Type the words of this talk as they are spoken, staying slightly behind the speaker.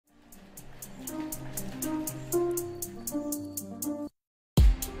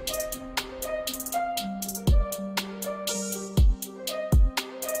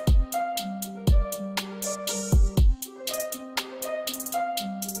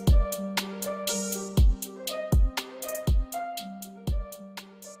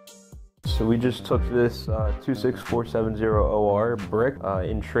So we just took this 26470OR brick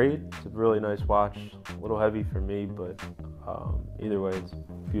in trade. It's a really nice watch, a little heavy for me, but either way, it's a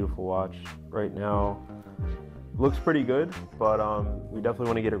beautiful watch. Right now, looks pretty good, but we definitely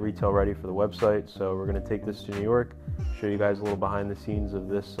want to get it retail ready for the website. So we're going to take this to New York, show you guys a little behind the scenes of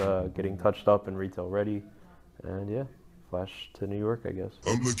this getting touched up and retail ready. And yeah, flash to New York, I guess.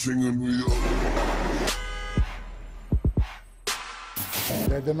 I'm the king of New York.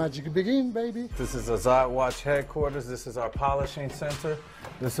 Let the magic begin, baby. This is AZAD Watch headquarters. This is our polishing center.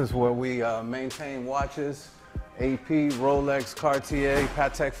 This is where we maintain watches, AP, Rolex, Cartier,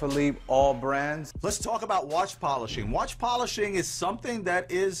 Patek Philippe, all brands. Let's talk about watch polishing. Watch polishing is something that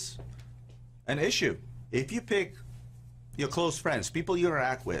is an issue. If you pick your close friends, people you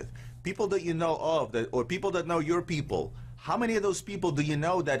interact with, people that you know of, or people that know your people, how many of those people do you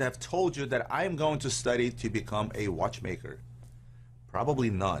know that have told you that I am going to study to become a watchmaker? Probably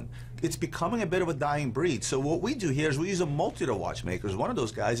none. It's becoming a bit of a dying breed. So what we do here is we use a multitude of watchmakers. One of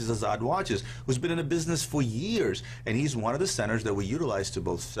those guys is AZAD Watches, who's been in the business for years, and he's one of the centers that we utilize to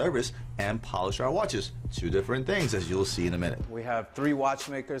both service and polish our watches. Two different things, as you'll see in a minute. We have 3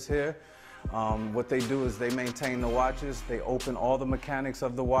 watchmakers here. What they do is they maintain the watches, they open all the mechanics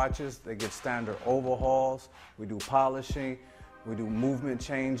of the watches, they get standard overhauls, we do polishing, we do movement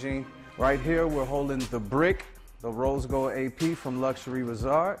changing. Right here we're holding the brick, the rose gold AP from Luxury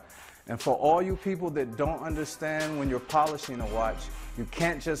Resort. And for all you people that don't understand, when you're polishing a watch, you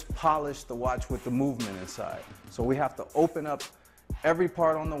can't just polish the watch with the movement inside. So we have to open up every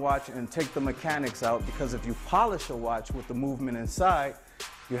part on the watch and take the mechanics out, because if you polish a watch with the movement inside,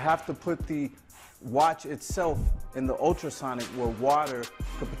 you have to put the watch itself in the ultrasonic where water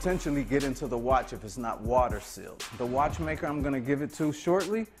could potentially get into the watch if it's not water sealed. The watchmaker I'm going to give it to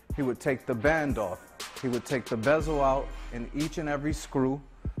shortly, he would take the band off. He would take the bezel out in each and every screw,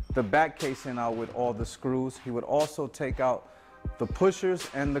 the back casing out with all the screws. He would also take out the pushers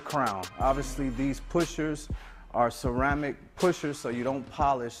and the crown. Obviously these pushers are ceramic pushers, so you don't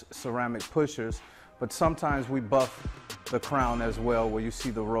polish ceramic pushers, but sometimes we buff the crown as well, where you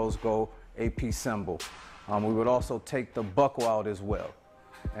see the rose gold AP symbol. We would also take the buckle out as well.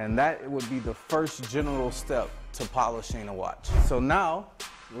 And that would be the first general step to polishing a watch. So now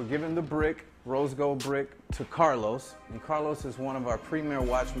we're giving the brick, rose gold brick, to Carlos. And Carlos is one of our premier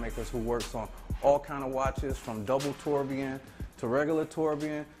watchmakers who works on all kind of watches, from double tourbillon to regular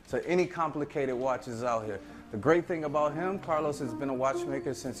tourbillon to any complicated watches out here. The great thing about him, Carlos has been a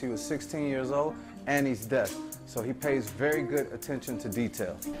watchmaker since he was 16 years old, and he's deaf. So he pays very good attention to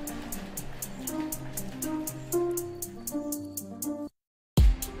detail.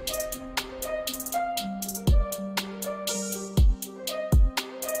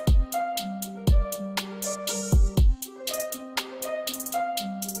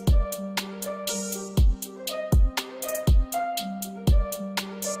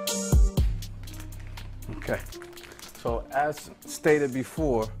 Okay, so as stated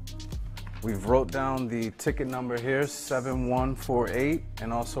before, we've wrote down the ticket number here, 7148,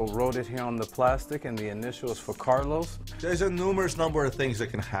 and also wrote it here on the plastic, and the initials for Carlos. There's a numerous number of things that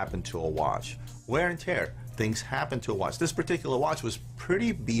can happen to a watch. Wear and tear, things happen to a watch. This particular watch was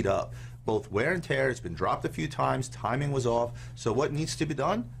pretty beat up. Both wear and tear, it's been dropped a few times, timing was off. So what needs to be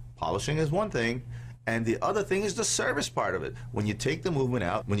done? Polishing is one thing. And the other thing is the service part of it. When you take the movement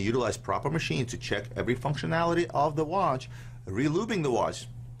out, when you utilize proper machines to check every functionality of the watch, relubing the watch,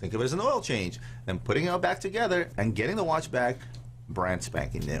 think of it as an oil change, and putting it back together and getting the watch back brand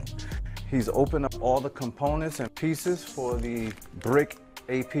spanking new. He's opened up all the components and pieces for the brick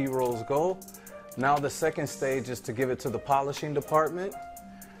AP rose gold. Now the second stage is to give it to the polishing department.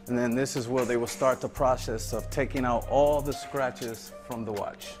 And then this is where they will start the process of taking out all the scratches from the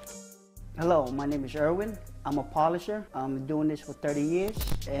watch. Hello, my name is Erwin. I'm a polisher. I'm doing this for 30 years,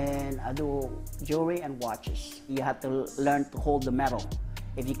 and I do jewelry and watches. You have to learn to hold the metal.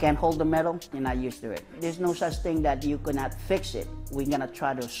 If you can't hold the metal, you're not used to it. There's no such thing that you cannot fix it. We're gonna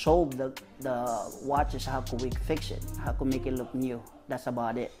try to solve the watches. How could we fix it? How could we make it look new? That's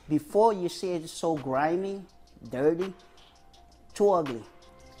about it. Before you see it so grimy, dirty, too ugly.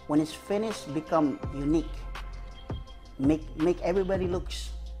 When it's finished, become unique. Make everybody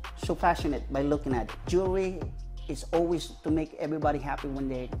looks so passionate by looking at it. Jewelry is always to make everybody happy when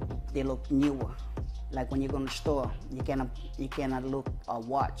they look newer. Like when you go to the store, you cannot look a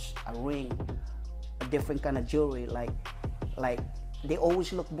watch, a ring, a different kind of jewelry. Like they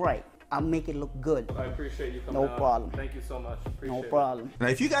always look bright. I'll make it look good. I appreciate you coming No out. problem. Thank you so much. Appreciate No it. problem. Now,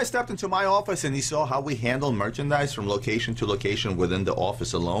 if you guys stepped into my office and you saw how we handle merchandise from location to location within the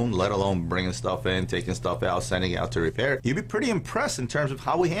office alone, let alone bringing stuff in, taking stuff out, sending it out to repair, you'd be pretty impressed in terms of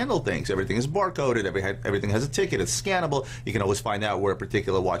how we handle things. Everything is barcoded, everything has a ticket, it's scannable. You can always find out where a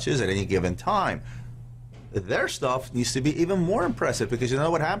particular watch is at any given time. Their stuff needs to be even more impressive because you know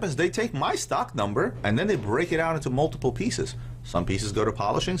what happens? They take my stock number and then they break it out into multiple pieces. Some pieces go to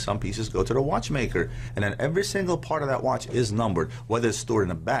polishing, some pieces go to the watchmaker. And then every single part of that watch is numbered, whether it's stored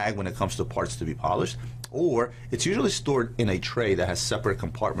in a bag when it comes to parts to be polished, or it's usually stored in a tray that has separate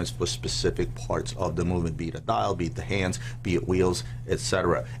compartments for specific parts of the movement, be it a dial, be it the hands, be it wheels,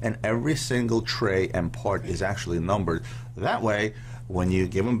 etc. And every single tray and part is actually numbered. That way, when you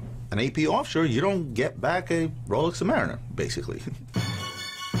give them an AP Offshore, you don't get back a Rolex Submariner, basically.